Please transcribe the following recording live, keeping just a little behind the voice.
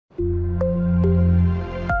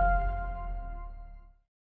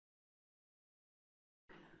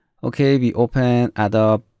Okay, we open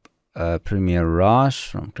Adobe Premiere Rush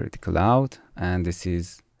from Creative Cloud, and this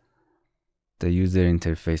is the user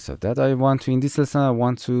interface of that. In this lesson, I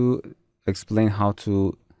want to explain how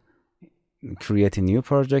to create a new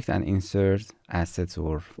project and insert assets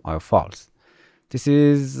or files. This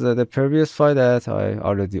is the previous file that I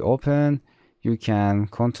already opened. You can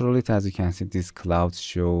control it. As you can see, this cloud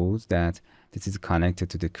shows that this is connected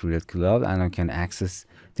to the Create Cloud, and I can access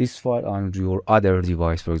this file on your other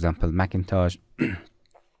device, for example, Macintosh,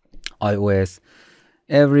 iOS.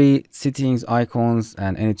 Every settings, icons,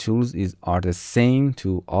 and any tools are the same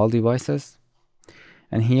to all devices.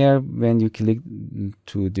 And here, when you click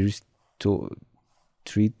to these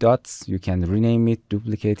three dots, you can rename it,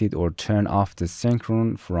 duplicate it, or turn off the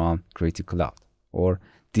synchron from Creative Cloud, or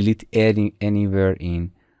delete anywhere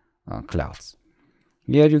in clouds.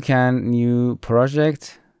 Here you can new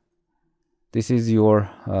project. This is your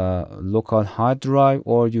local hard drive,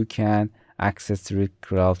 or you can access the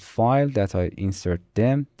cloud file that I insert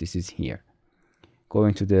them. This is here. Go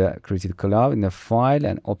into the Creative Cloud in the file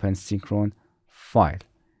and open synchron file.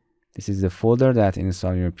 This is the folder that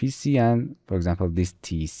install your PC, and for example, this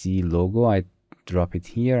TC logo, I drop it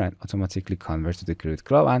here and automatically convert to the Creative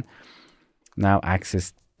Cloud, and now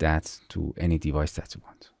access that to any device that you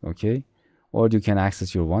want. Okay, or you can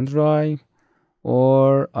access your OneDrive,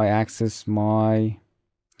 or I access my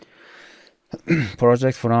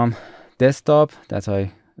project from desktop that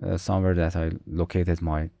I somewhere that I located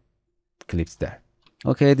my clips there.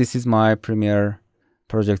 Okay, this is my Premiere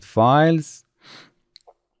project files.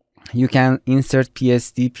 You can insert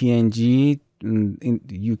PSD, PNG.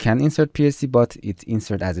 You can insert PSD, but it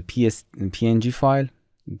insert as a PNG file.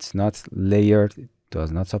 It's not layered. It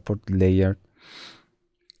does not support layered.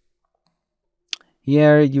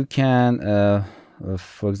 Here you can,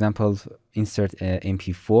 for example, insert a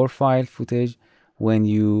MP4 file footage. When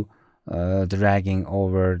you dragging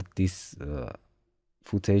over this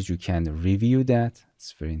footage, you can review that.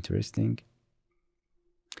 It's very interesting.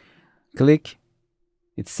 Click.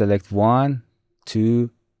 It select 1,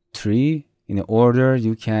 2, 3 in order.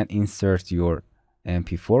 You can insert your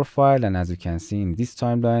MP4 file, and as you can see in this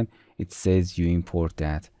timeline, it says you import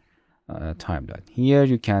that timeline. Here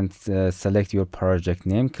you can select your project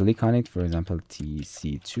name, click on it, for example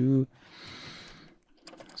TC2,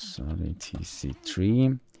 sorry,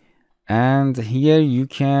 TC3, and here you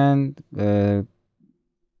can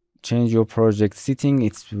change your project setting.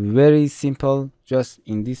 It's very simple. Just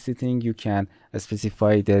in this setting you can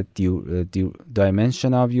specify the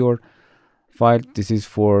dimension of your file. This is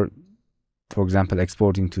for example,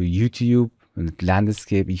 exporting to YouTube and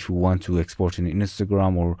landscape. If you want to export in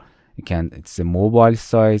Instagram, or you can, it's a mobile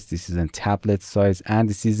size, this is a tablet size, and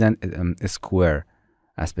this is a square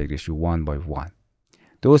aspect ratio 1:1.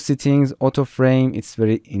 Those settings, auto frame, it's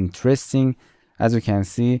very interesting. As you can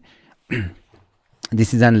see,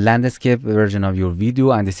 this is a landscape version of your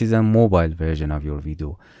video, and this is a mobile version of your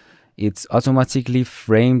video. It's automatically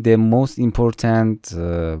frame the most important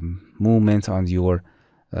movement on your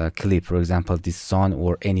clip. For example, this sun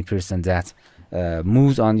or any person that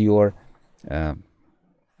moves on your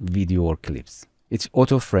video or clips. It's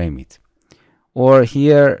auto frame it. Or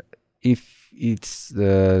here, if it's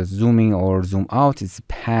zooming or zoom out, it's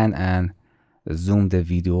pan and zoom the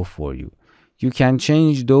video for you. You can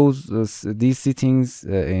change these settings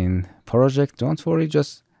in project. Don't worry,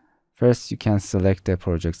 just first you can select the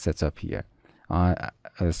project setup here.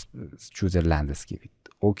 Choose a landscape.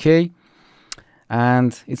 Okay,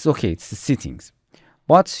 and it's okay. It's the settings,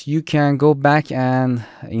 but you can go back and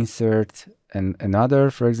insert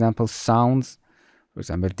another. For example, sounds. For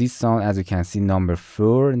example, this sound, as you can see, number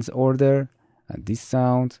 4 in order, and this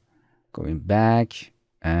sound, going back.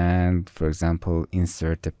 And for example,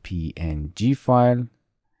 insert a PNG file.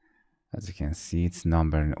 As you can see, it's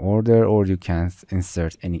number in order, or you can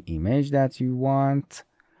insert any image that you want.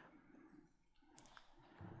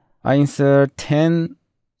 I insert 10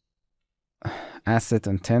 asset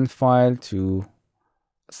and 10 file to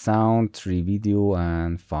sound, 3 video,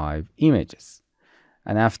 and 5 images.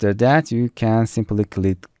 And after that, you can simply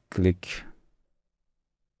click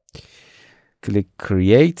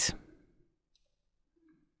create.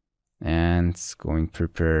 And it's going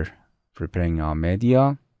preparing our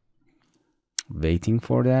media, waiting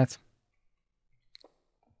for that.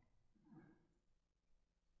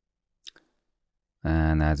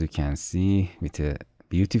 And as you can see, with a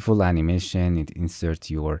beautiful animation, it inserts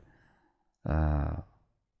your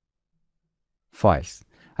files.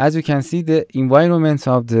 As you can see, the environment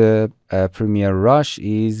of the Premiere Rush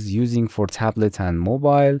is using for tablet and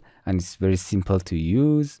mobile, and it's very simple to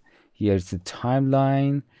use. Here's the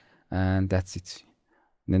timeline, and that's it.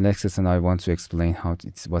 In the next lesson, I want to explain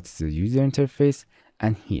what's the user interface.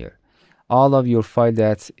 And here, all of your files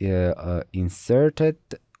that inserted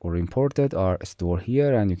or imported are stored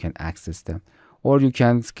here, and you can access them. Or you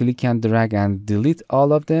can click and drag and delete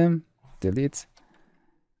all of them. Delete.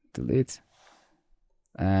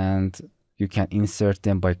 And you can insert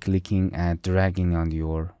them by clicking and dragging on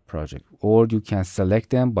your project. Or you can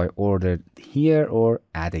select them by order here or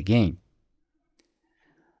add again.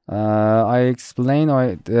 I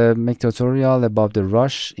make tutorial about the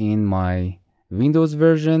Rush in my Windows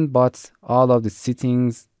version, but all of the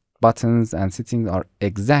settings, buttons and settings are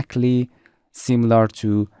exactly similar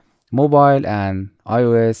to mobile and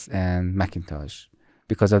iOS and Macintosh.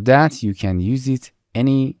 Because of that, you can use it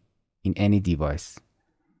in any device.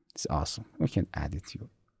 It's awesome. We can add it here.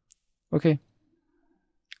 Okay,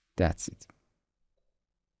 that's it.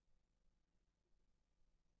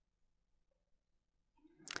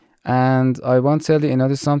 And I want to tell you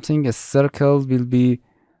another something. A circle will be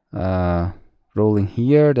rolling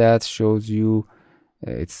here that shows you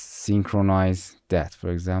it's synchronized that. For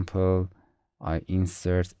example, I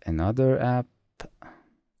insert another app. You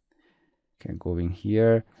can go in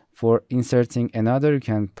here. For inserting another, you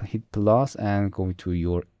can hit plus and go to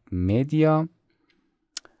your media.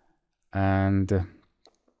 And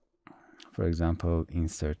for example,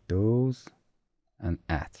 insert those and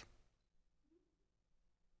add.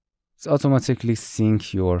 It's automatically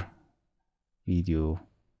sync your video.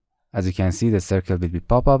 As you can see, the circle will be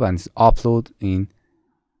pop up and it's upload in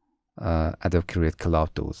Adobe Create Cloud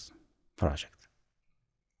those project.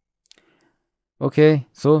 Okay,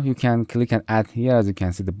 so you can click and add here. As you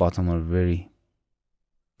can see, the bottom are very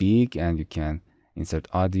big, and you can insert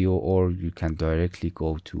audio, or you can directly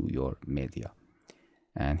go to your media.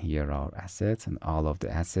 And here are assets and all of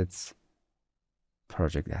the assets,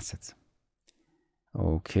 project assets.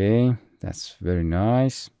 Okay, that's very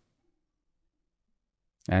nice.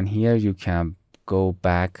 And here you can go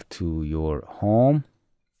back to your home,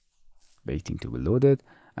 waiting to be loaded.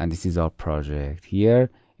 And this is our project here.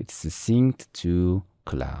 It's synced to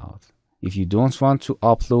cloud. If you don't want to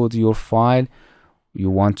upload your file, you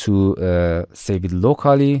want to save it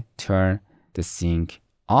locally, turn the sync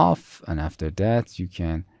off, and after that you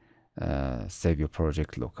can save your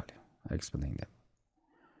project locally. I explained that.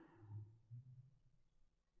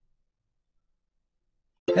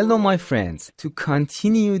 Hello my friends, to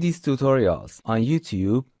continue these tutorials on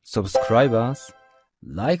YouTube, subscribe us,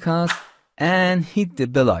 like us, and hit the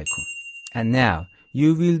bell icon. And now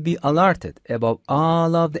you will be alerted about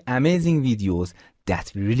all of the amazing videos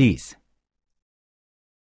that we release.